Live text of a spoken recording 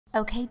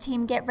Okay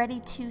team, get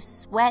ready to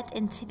sweat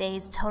in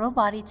today's total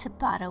body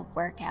Tabata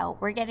workout.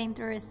 We're getting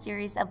through a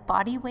series of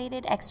body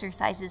weighted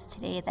exercises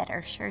today that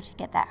are sure to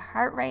get that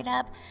heart rate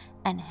up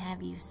and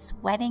have you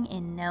sweating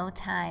in no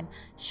time.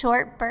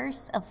 Short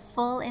bursts of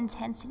full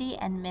intensity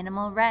and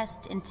minimal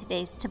rest in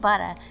today's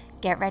Tabata.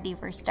 Get ready,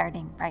 we're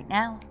starting right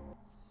now.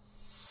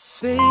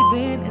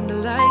 Bathing in the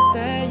light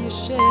that you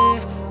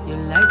share,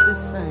 you're like the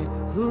sun.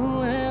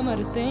 Who am I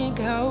to think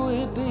how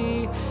it'd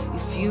be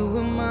if you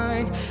were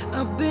mine?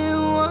 I've been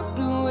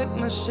walking with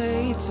my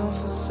shades on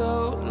for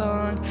so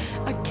long,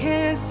 I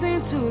can't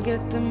seem to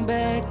get them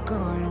back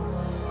on.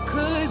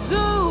 'Cause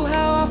ooh,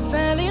 how I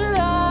fell in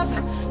love,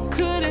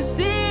 couldn't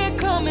see it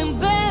coming,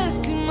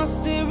 blasting my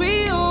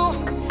stereo.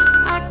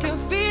 I can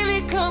feel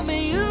it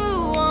coming,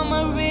 you on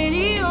my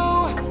radio.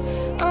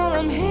 All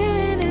I'm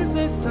hearing is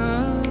a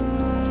song.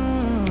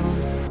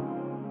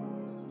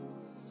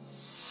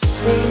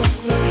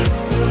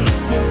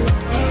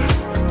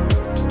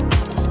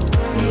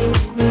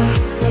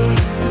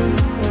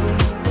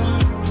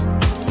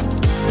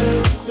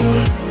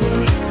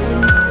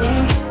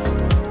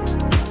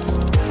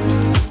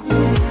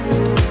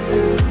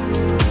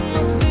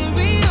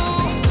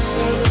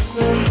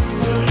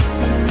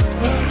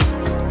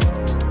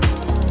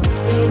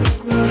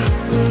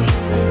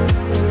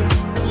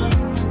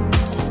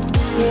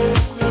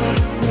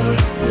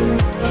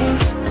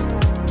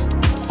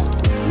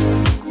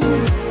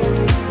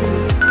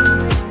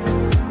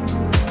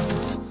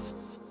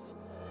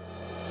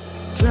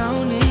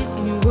 Drowning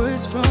in your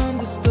words from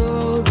the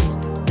stories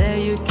that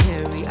you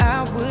carry.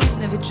 I would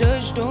never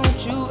judge,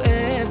 don't you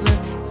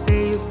ever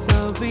say you're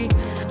sorry.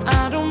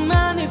 I don't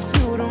mind if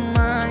you don't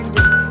mind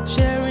it,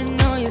 sharing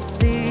all your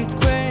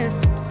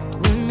secrets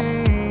with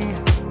me.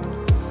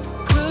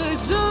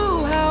 'Cause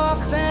ooh, how I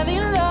fell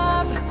in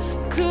love,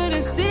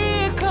 couldn't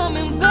see it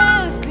coming,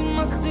 blasting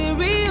my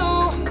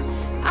stereo.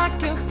 I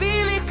can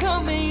feel it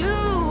coming, you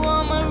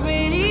on my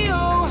radio.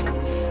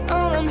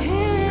 All I'm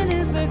hearing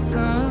is a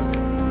song.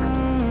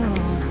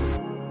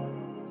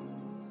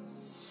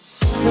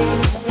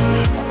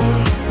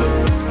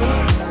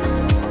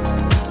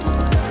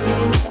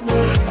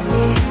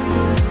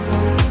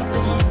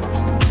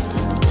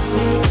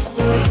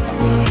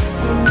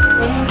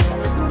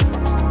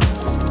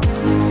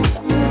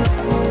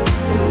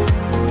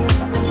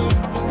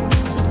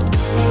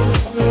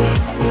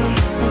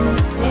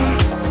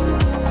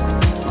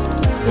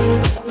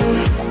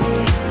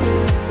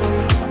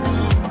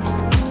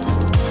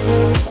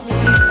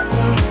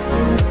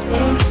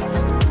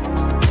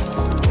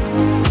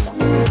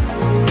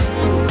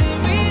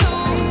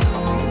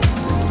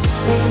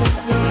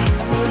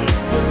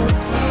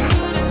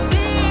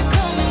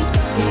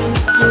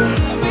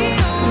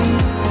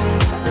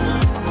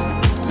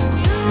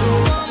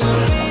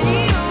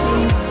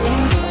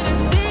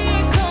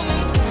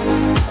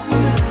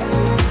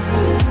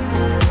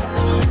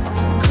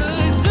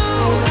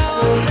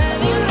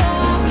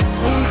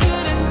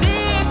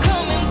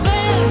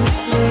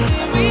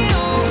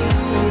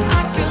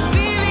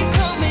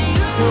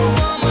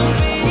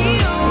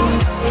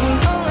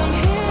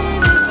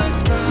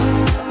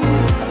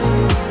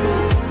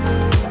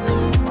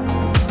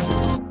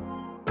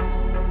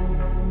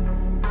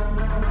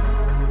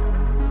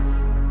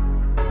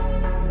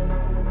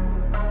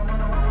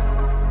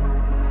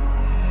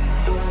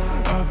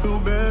 I feel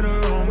better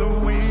on the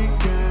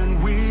weekend.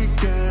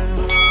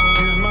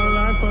 Give my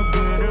life a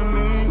better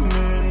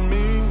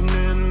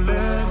meaning.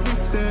 Let me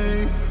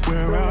stay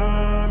where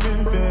I'm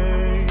in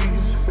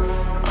phase.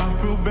 I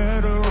feel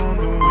better on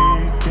the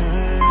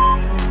weekend.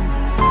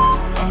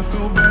 I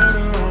feel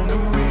better on the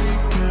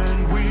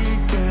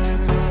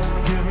weekend.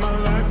 Give my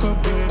life a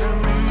better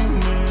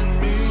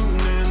meaning.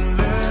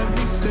 Let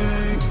me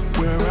stay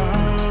where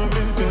I'm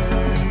in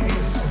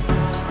phase.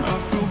 I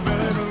feel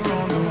better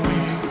on the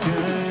weekend.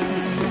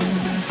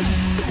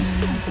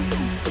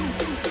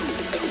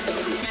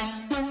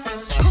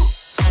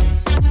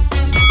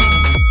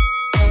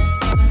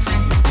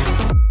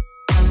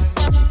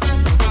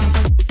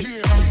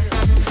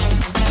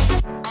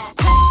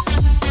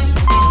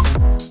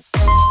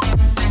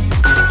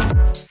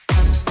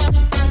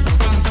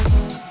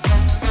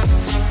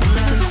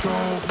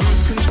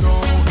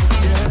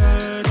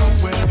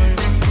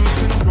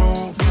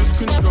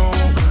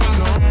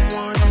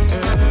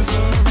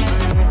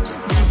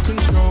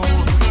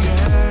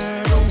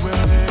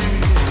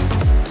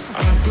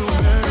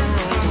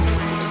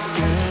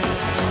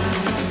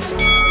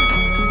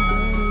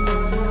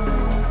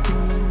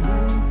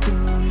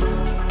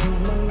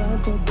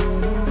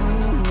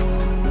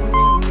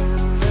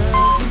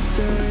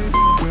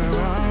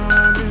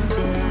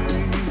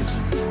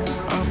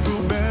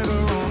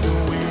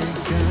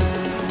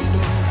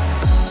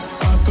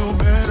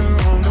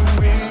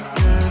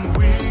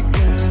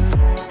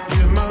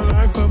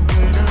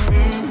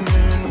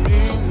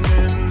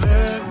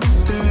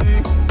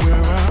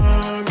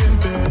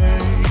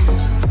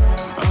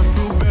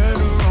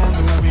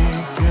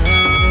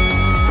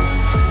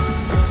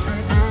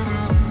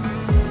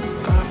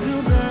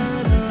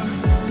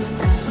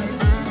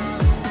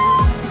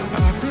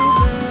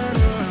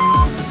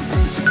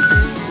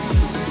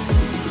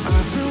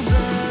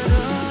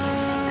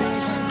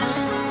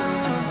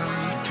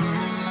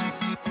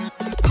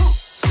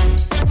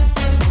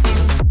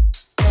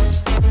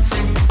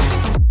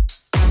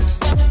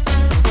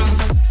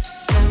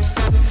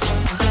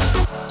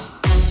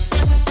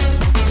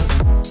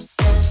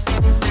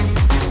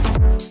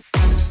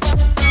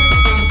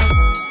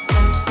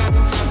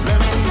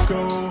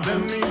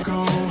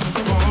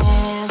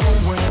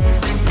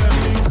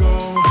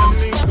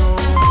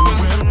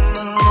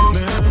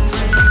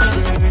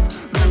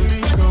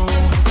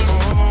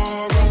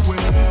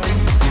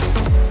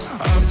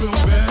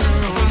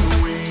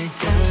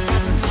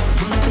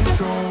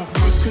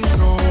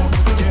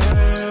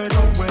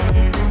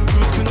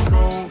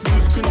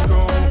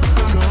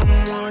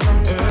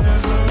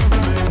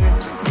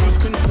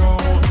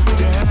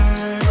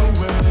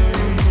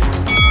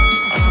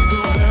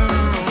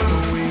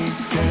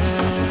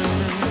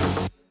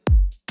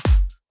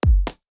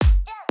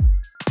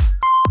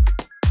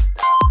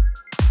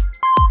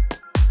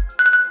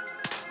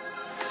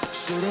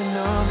 Should've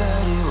known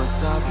that it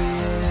was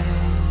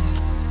obvious.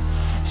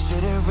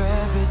 Should've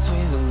read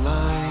between the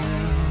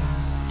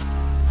lines.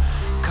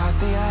 Caught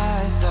the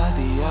eyes of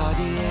the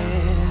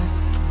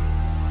audience.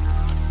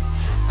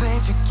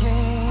 Played your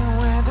game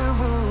where the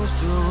rules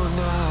do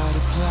not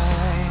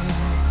apply.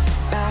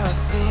 Now I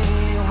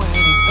see when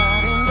it's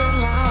out in the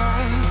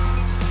light,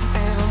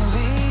 and I'm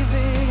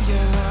leaving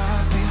your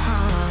love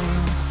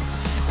behind.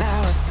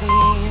 Now I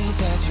see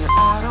that you're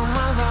out of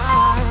my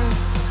life.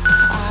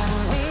 I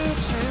don't need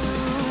you.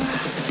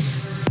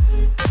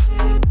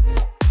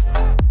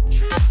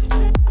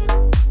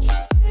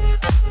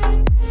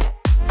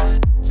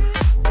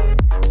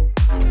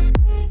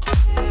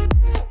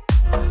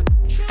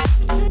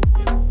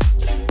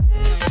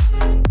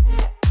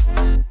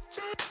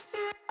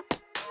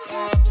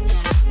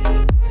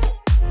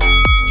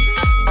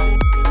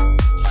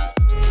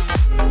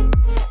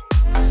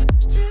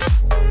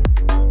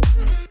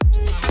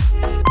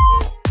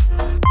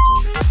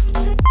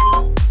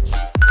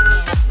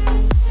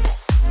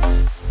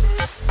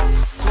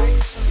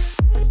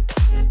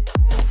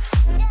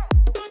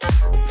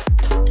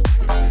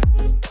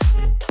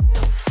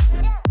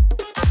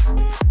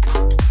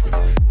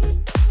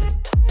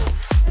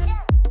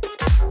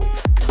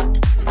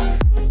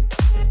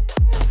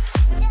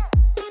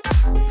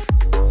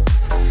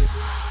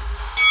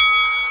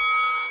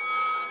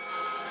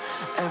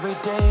 Every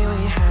day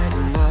we had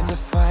another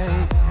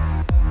fight.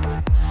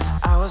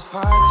 I was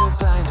far too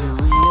blind to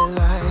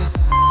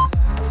realize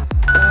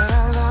that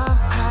our love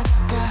had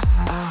got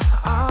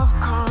out of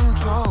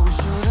control.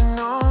 Should've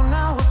known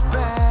I was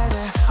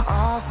better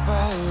off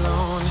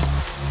alone.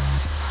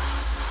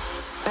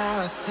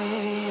 Now I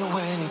see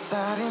when it's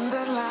out in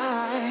the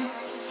light,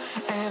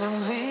 and I'm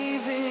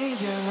leaving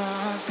your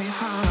love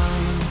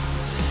behind.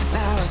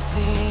 Now I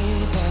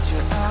see that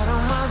you're out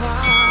of my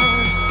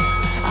life.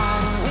 I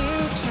don't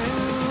need you.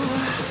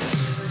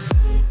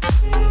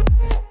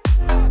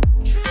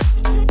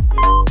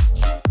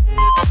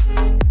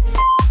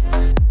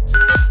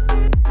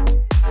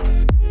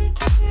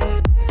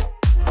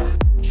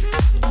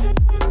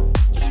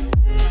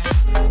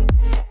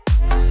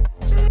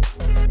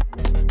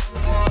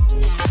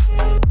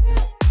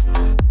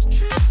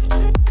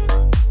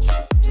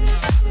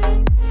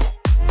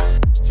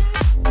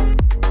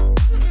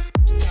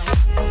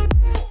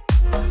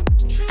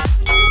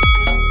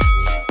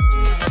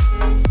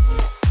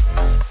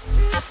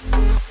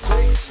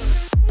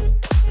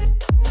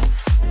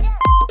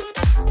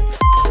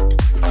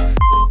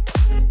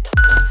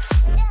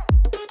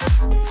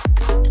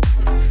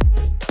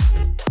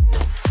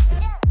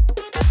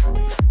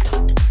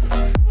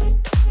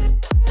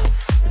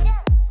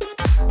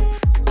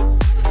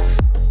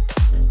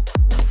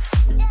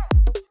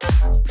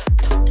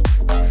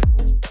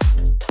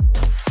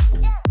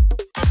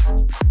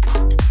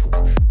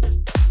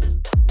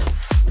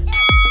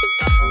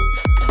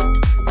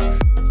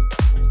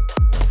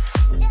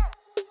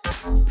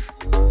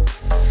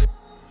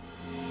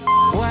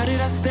 Why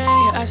did I stay?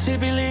 I should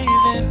be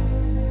leaving.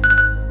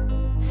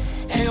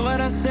 Hear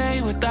what I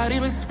say without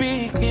even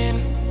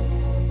speaking.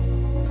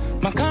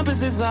 My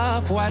compass is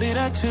off, why did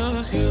I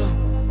choose you?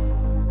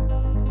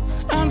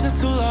 I'm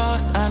just too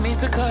lost, I need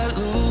to cut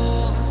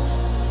loose.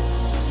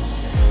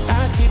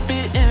 I keep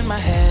it in my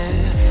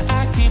head,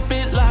 I keep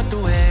it locked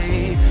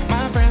away.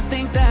 My friends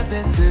think that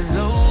this is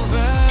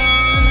over.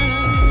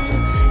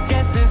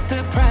 Guess it's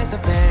the price I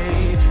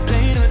paid.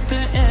 Played with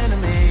the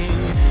enemy,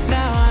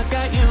 now I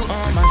got you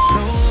on my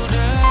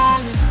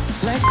shoulders.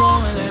 Let go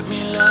and let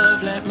me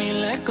love, let me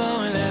let go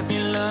and let me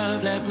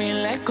love. Let me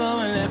let go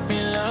and let me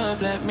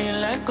love, let me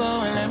let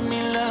go and let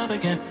me love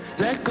again.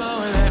 Let go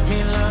and let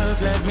me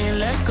love, let me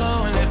let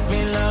go and let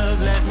me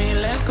love. Let me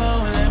let go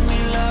and let me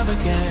love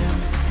again.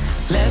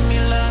 Let me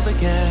love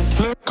again.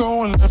 Let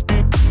go and let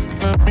me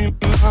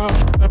love.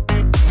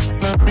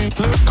 Let me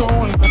let go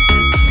and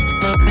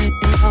let me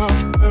love.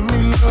 Let me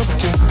love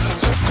again.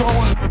 Let go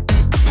and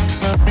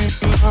let me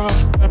love.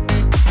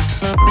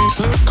 Let me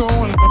let go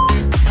and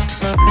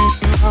let me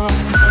love.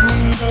 Let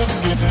me love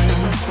again.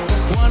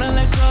 Wanna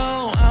let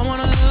go, I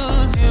wanna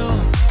lose you.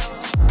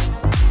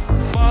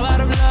 Fall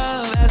out of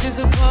love as you're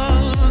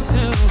supposed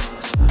to.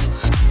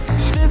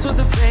 This was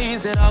a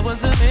phase that I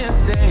was a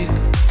mistake,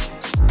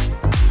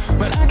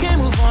 but I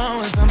can't move on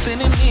with something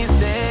in these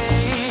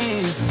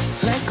days.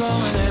 Let go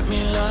and let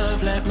me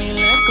love, let me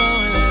let go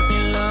and let me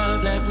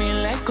love. Let me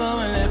let go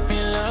and let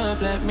me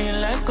love, let me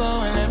let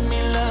go and let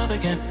me love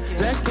again.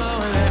 Let go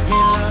and let me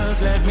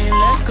love, let me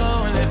let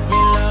go and let me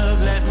love.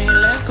 Let me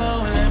let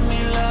go and let me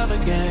love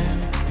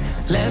again.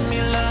 Let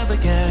me love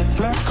again.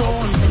 Let go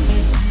and let me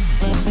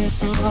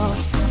love.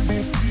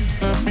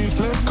 Let me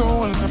let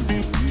go and let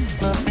me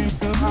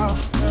love.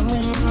 Let me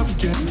love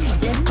again.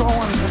 Let go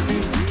and let me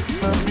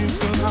love. Let me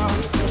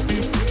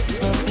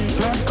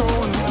let go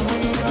and let me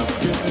love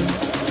again.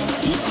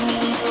 Let me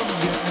love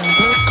again.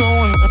 Let go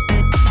and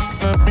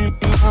let me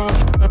love.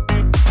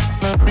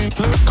 Let me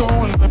let go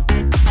and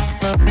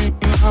let me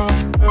love.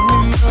 Let me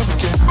love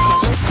again.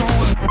 Let go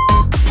and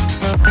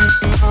let me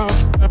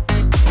love.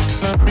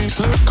 Let me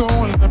let go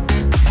and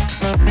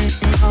let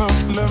me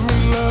let me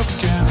love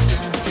again.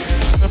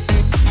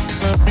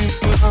 Let me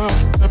love,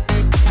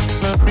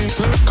 let me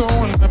let go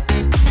and let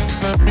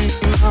me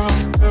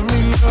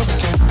love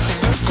again.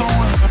 Let go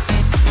and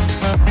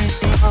let me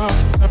love,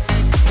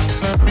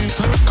 let me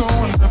let go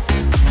and let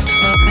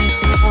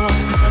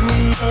me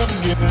love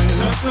again.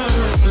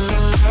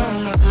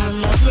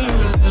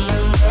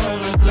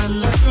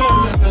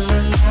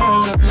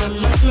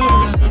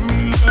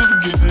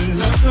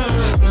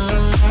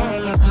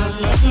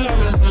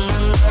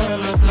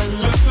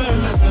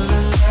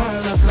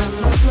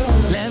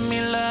 Let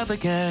me love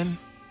again.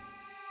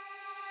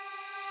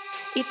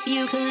 If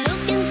you could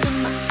look into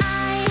my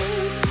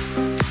eyes,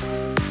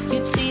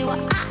 you'd see why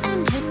I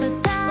am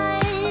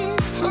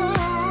hypnotized.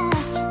 Oh,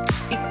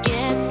 you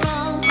get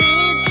wrong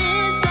with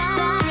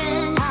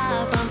desiring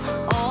high from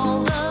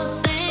all the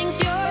things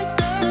your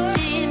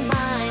dirty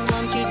mind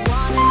wants. You'd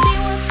wanna see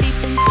what's deep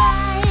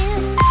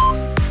inside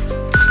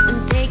and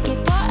take it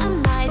for a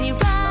mighty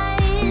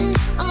ride.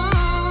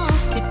 Oh,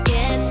 you'd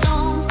get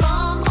zoned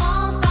from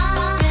all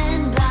fire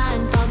and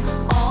blind from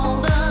all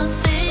the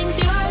things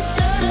your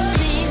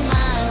dirty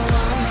mind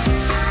wants.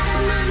 Out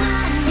of my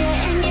mind,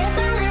 yeah, and get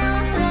the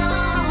little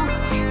low.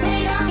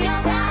 Take off your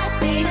pride,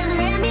 baby,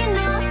 let me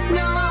know.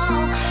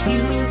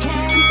 You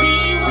can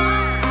see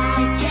what I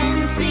can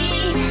see.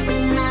 The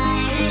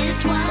night is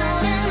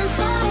wild and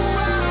so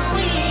are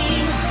we.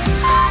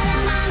 Out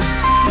of my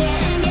mind,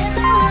 yeah, and get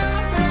the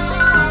little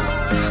low.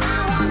 I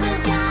want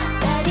this shot,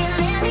 baby,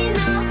 let me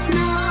know.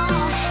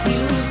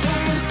 You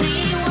can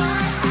see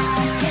what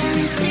I can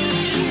see.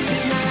 The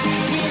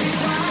night is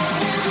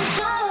wild and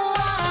so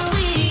are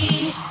we.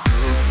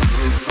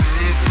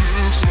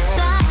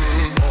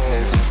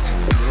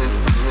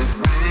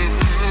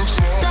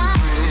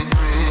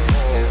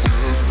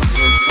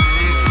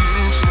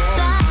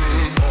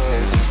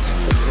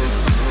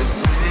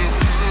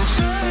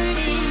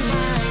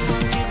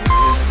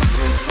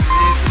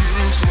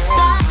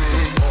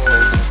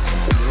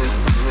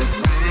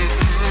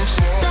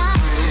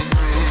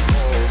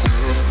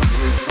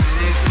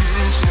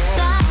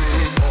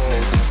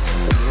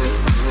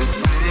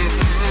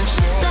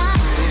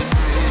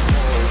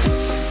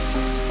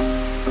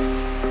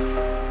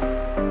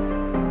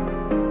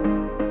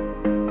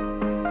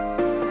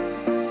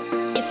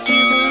 If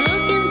you could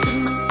look into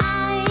my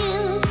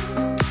eyes,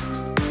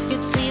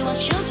 you'd see what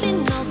should be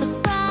no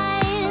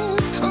surprise.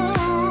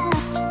 Oh,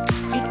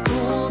 you'd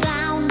cool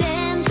down,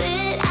 dance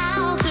it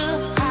out to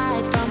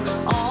hide from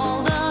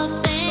all the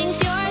things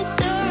your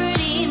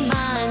dirty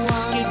mind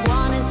wants. You'd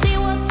wanna see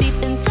what's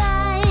deep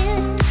inside.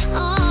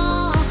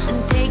 Oh, and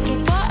take it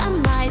for a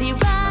mighty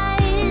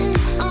ride.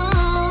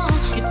 Oh,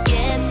 you'd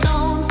get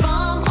zoned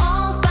from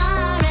all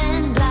fire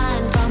and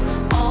blind from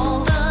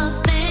all the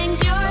things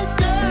your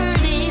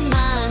dirty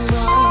mind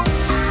wants.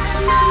 Out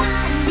of my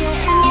mind,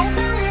 yeah, and get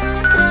the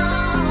little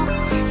low.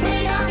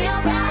 Take off your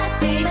pride,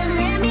 baby,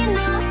 let me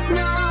know.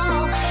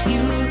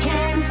 You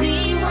can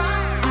see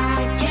what I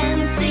can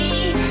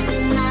see. The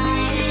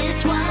night is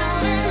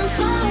wild and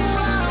so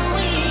are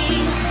we.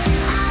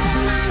 Out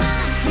of my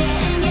mind,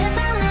 yeah, and get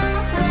the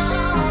little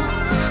low.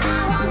 I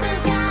want this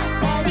shot,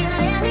 baby,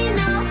 let me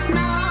know.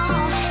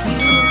 You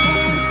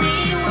can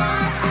see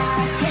what I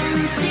can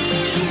see.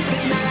 The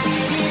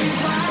night is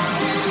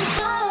wild and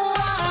so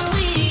are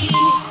we.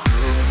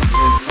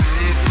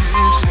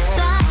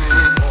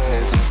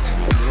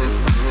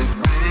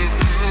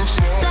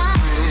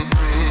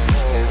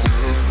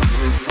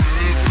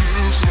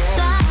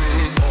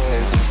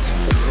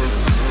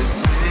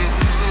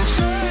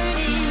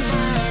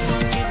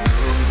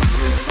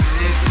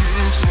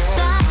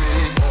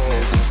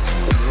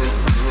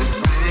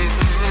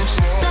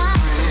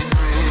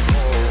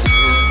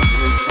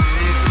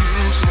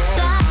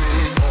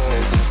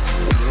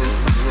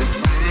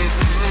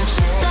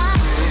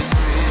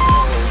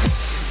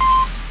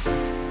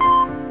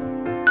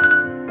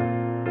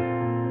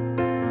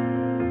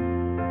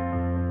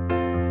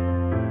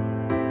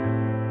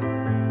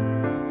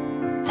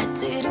 I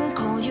didn't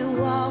call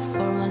you off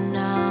for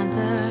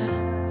another.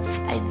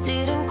 I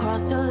didn't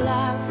cross the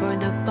line for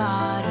the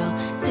bottle.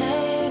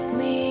 Take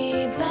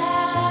me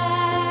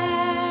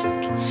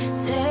back.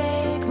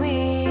 Take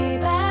me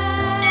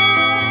back.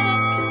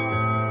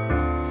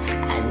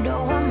 I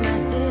know I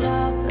messed it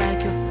up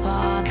like your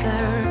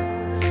father.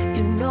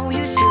 You know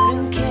you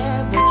shouldn't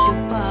care, but you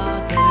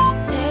bother.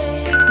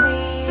 Take me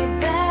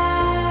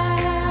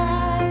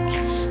back.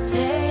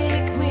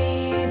 Take me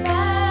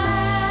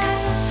back.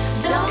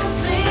 Don't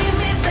leave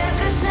me back,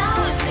 'cause now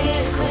I see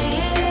it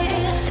clear.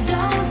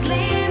 Don't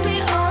leave me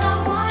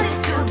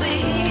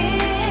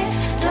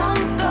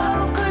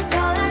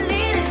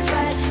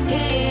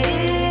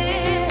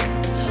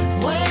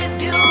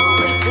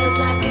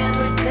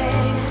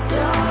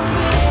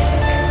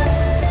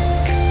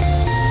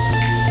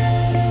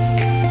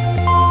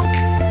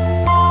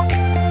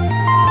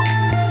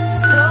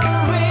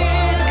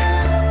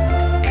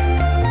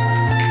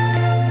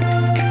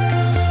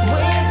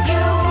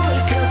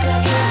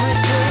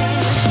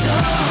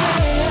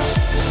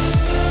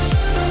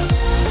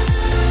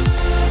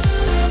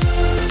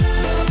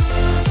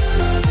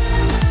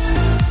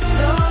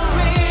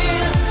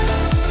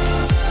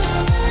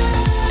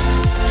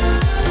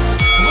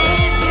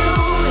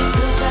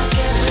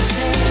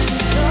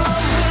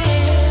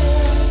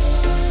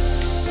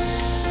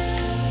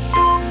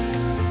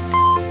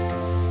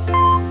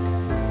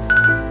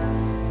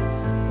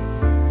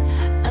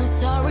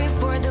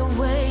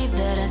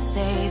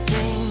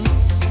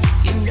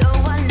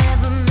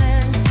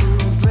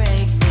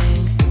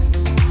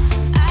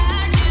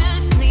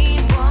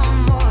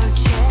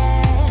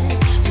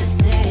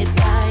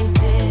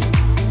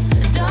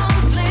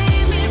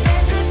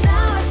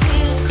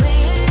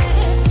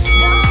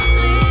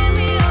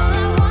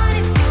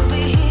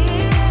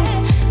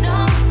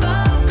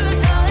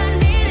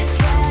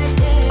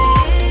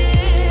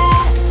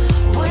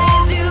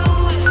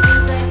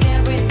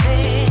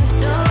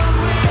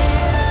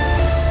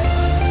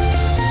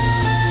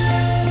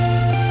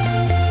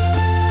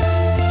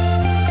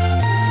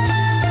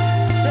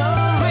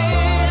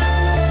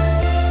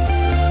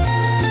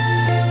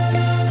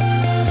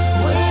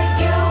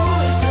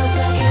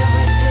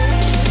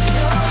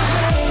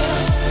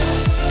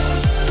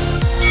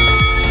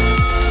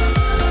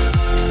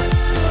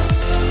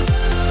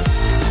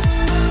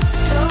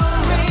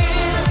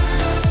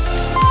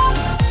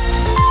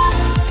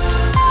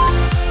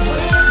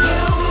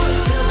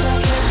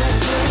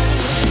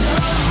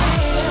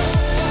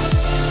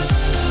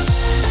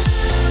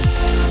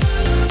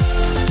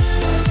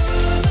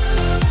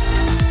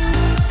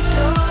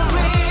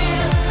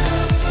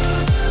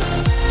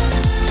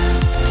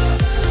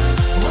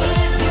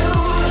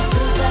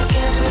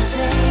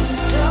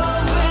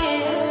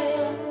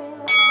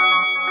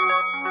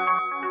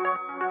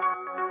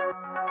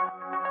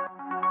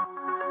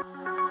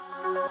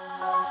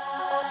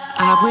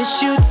I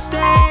wish you'd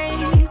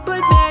stay,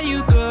 but there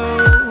you go.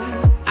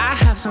 I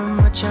have so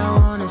much I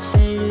wanna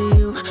say to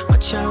you,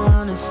 much I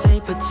wanna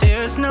say, but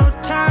there's no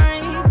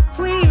time.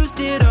 We used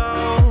it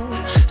all.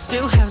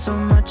 Still have so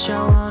much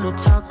I wanna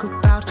talk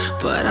about,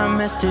 but I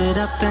messed it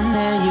up and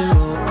there you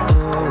go.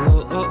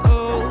 Oh, oh,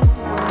 oh,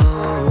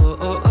 oh,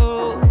 oh,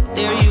 oh.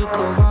 There you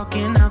go,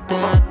 walking out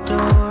that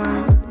door.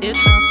 It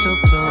felt so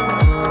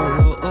close,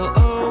 oh, oh,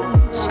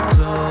 oh, so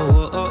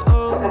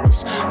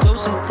close,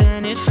 closer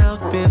than it felt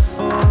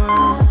before.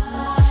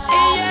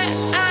 And yeah,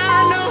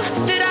 I know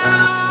that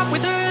I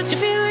always hurt your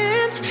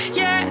feelings.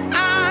 Yeah,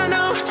 I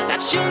know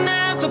that you'll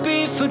never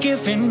be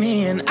forgiving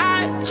me, and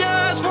I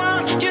just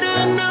want you to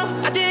know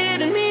I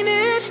didn't mean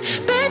it.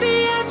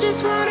 Baby, I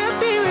just wanna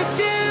be with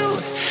you.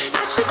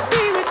 I should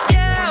be with you.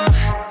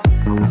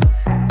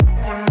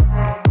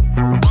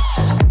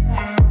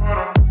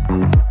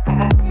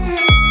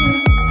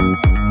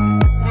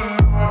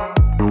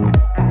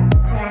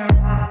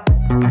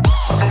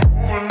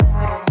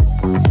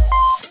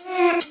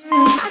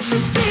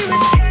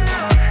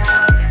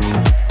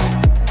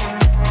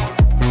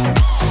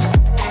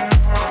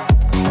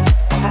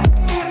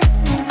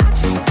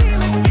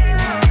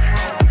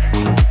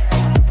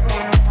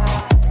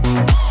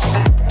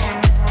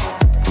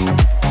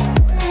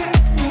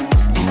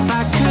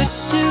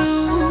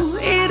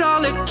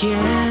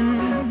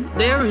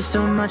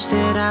 So much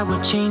that I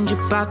would change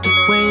about the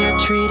way I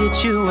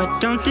treated you. I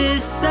don't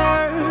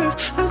deserve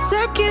a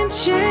second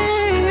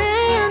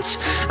chance.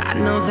 I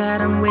know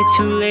that I'm way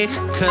too late,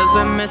 cause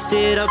I messed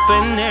it up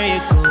and there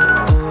you go.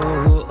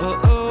 Oh, oh,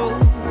 oh,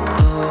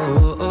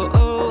 oh, oh,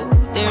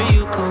 oh. There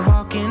you go,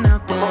 walking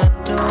out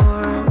that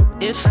door.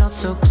 It felt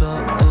so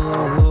close,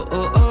 oh,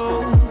 oh,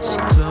 oh, so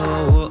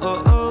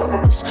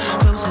close,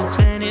 closer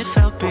than it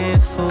felt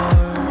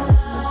before.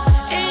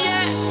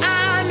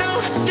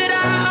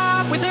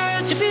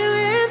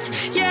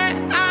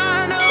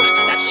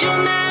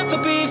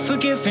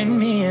 Forgiving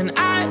me, and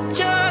I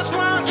just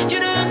want you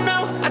to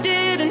know I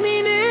didn't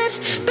mean it.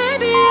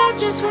 Baby, I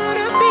just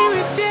wanna be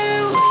with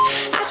you.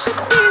 I should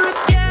be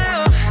with you.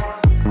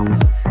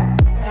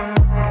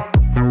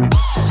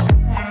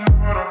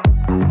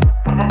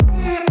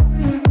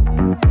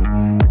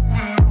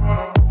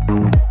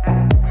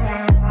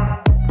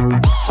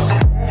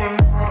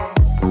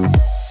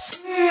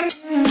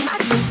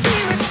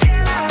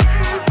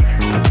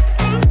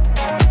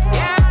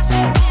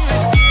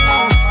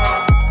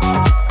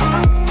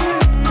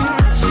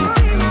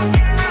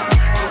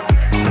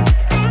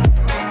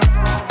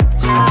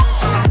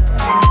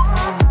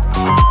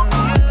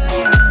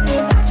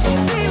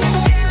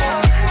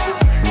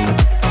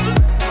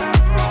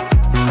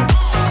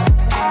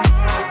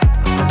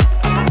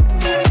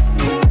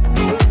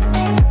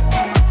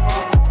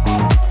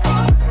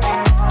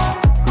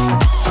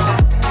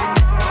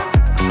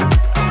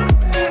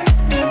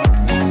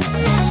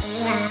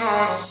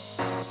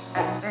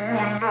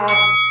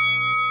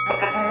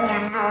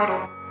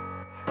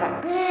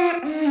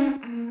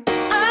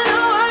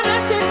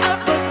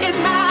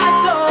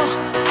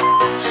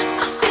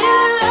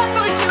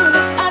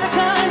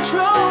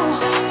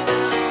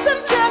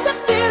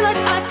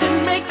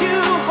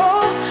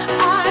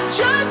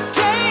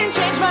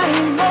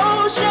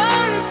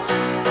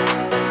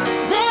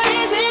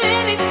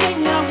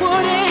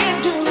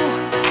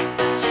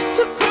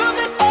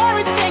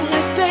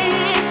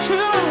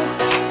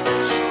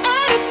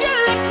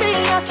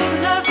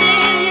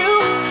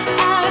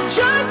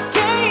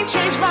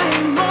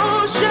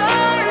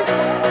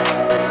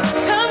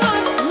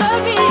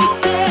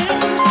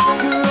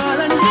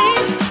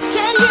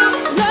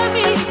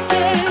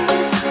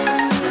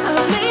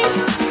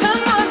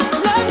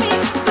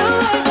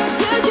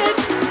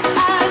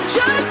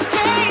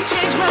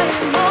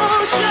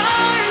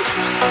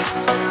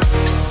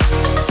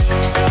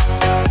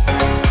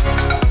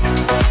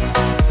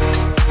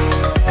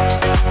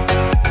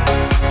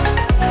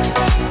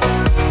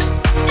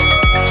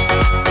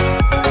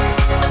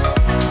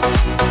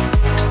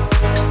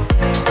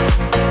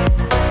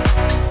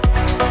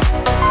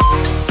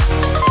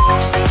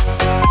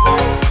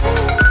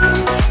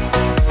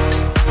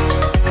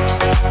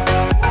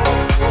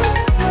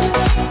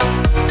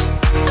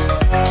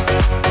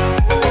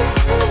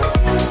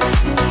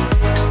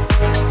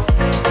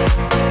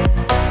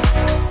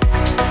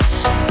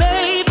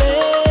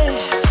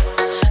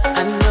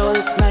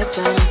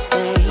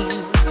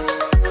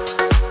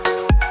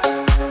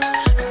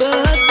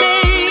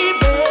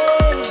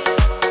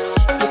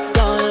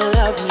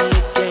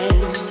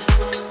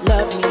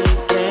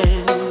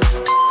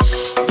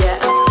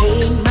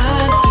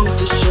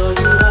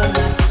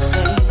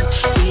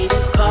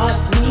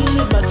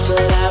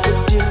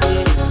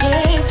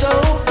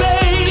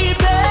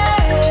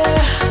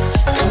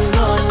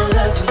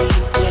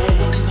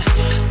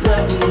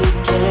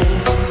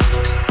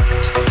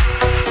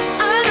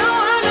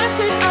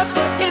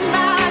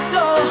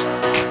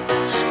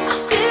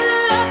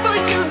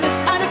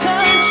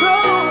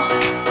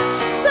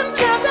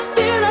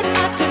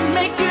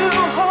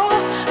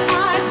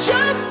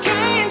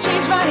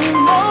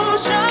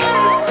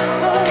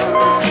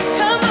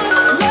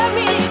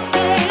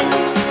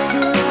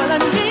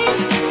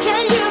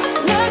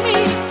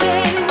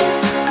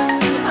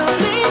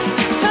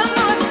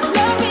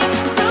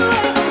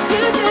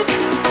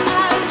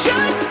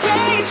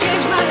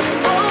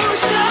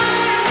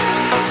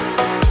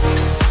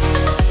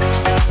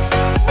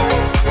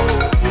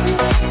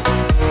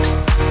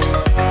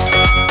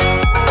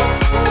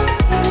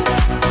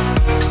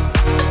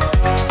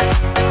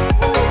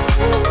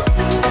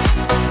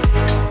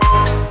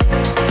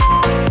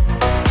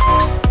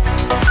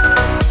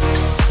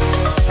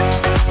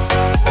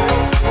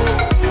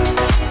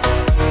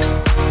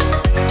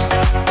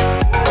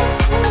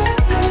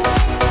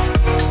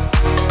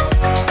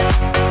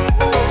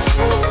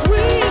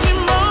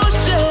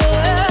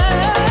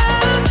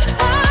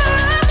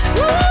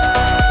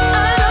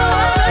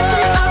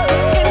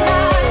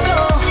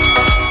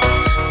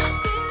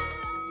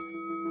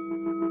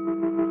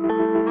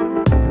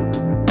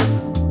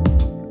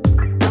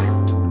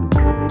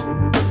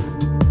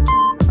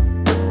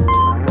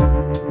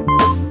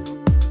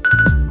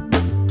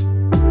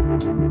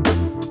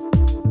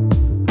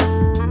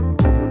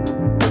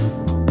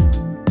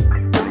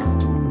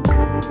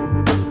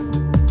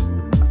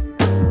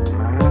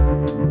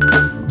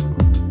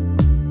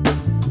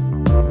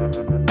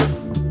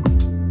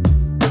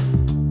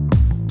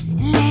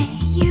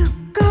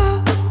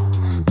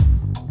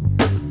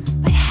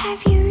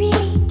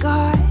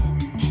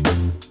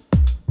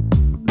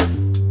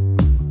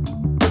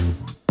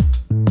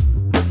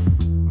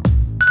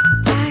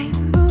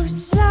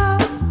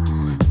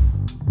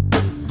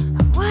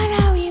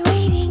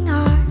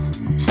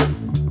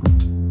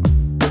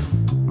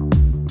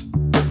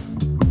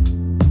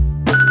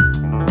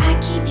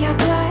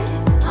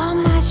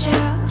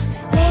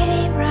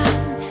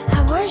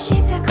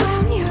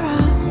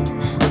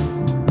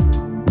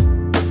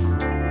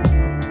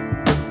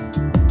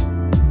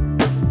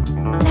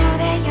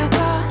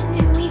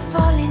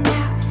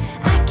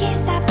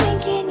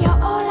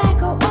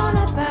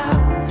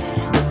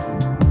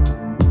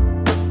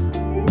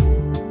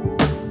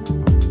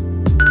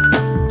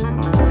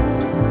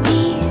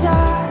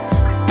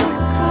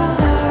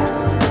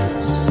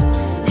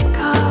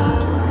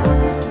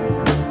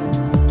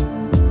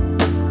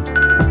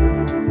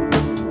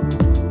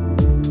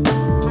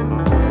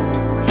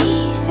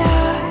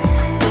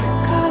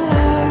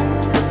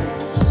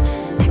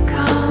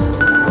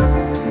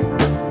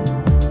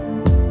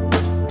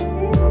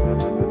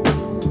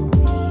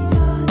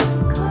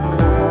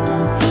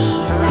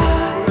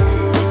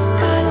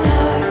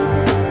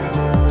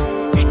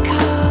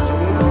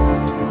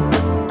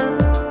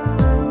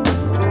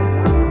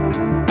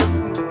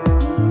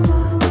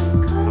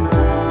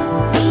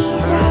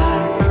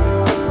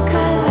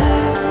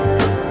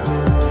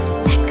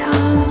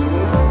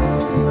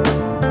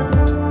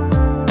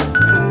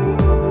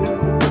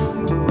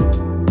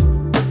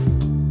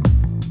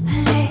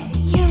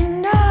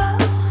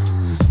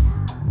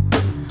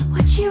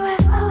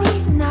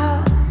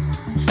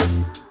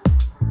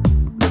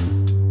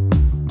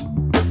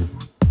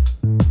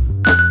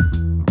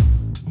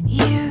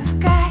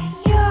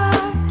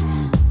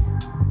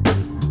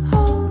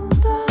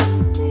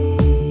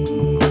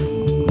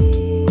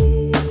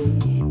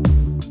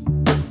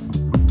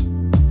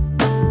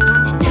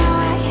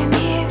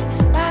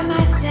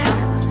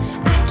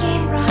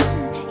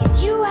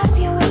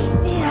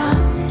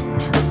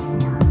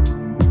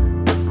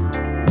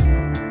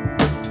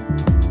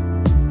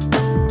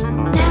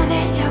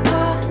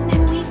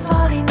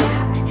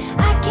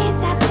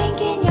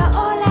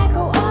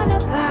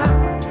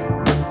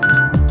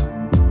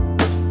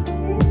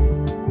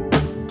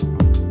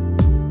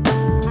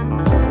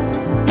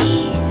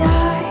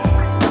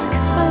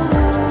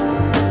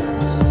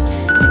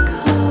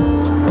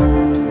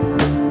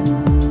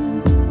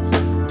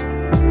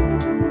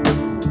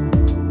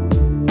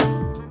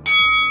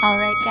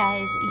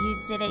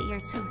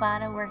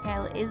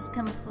 is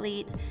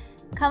complete.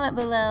 Comment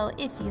below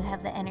if you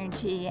have the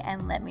energy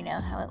and let me know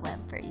how it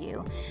went for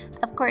you.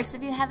 Of course,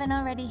 if you haven't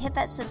already, hit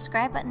that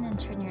subscribe button and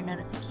turn your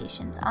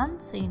notifications on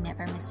so you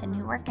never miss a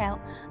new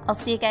workout. I'll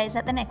see you guys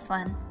at the next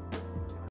one.